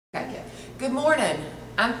Okay. Good morning.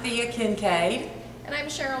 I'm Thea Kincaid. And I'm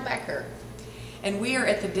Cheryl Becker. And we are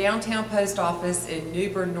at the downtown post office in New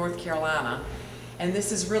Bern, North Carolina. And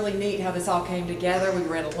this is really neat how this all came together. We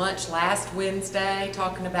were at a lunch last Wednesday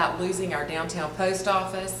talking about losing our downtown post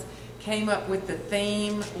office. Came up with the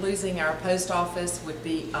theme, losing our post office would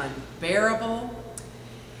be unbearable.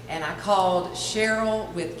 And I called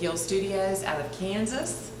Cheryl with Gill Studios out of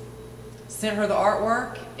Kansas. Sent her the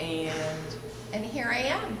artwork And here I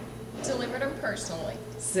am, delivered them personally.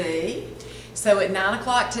 See? So at 9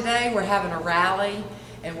 o'clock today, we're having a rally,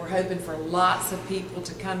 and we're hoping for lots of people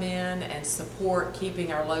to come in and support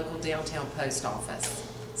keeping our local downtown post office.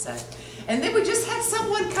 So, and then we just had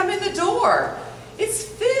someone come in the door. It's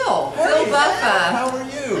Phil. Hey, Phil Buffa. how are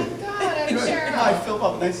you? Oh God, I'm Good. Cheryl. Hi, Phil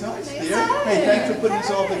Buffa. Nice, dear. Hey. Hey, thanks for putting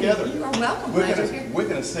this all Hey, together. you are welcome. We're Glad you're here.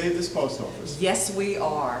 gonna save this post office. Yes, we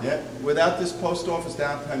are. Yeah. Without this post office,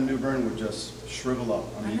 downtown New Bern would just shrivel up.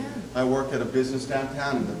 I mean, I work at a business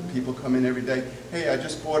downtown, and the people come in every day. Hey, I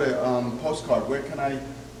just bought a postcard. Where can I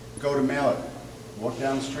go to mail it? Walk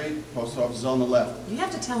down the street. Post office is on the left. You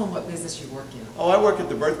have to tell them what business you work in. Oh, I work at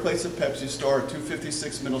the birthplace of Pepsi store at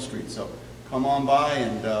 256 Middle Street. So come on by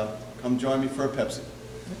and come join me for a Pepsi.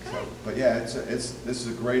 Okay. So, but yeah, this is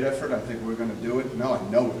a great effort. I think we're going to do it. No, I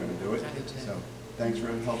know we're going to do it. I do too. So thanks for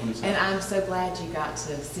helping us out. And I'm so glad you got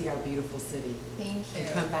to see our beautiful city. Thank you.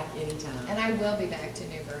 And come back anytime. And I will be back to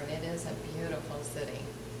New Bern. It is a beautiful city.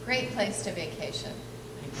 Great place to vacation.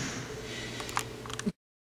 Thank you.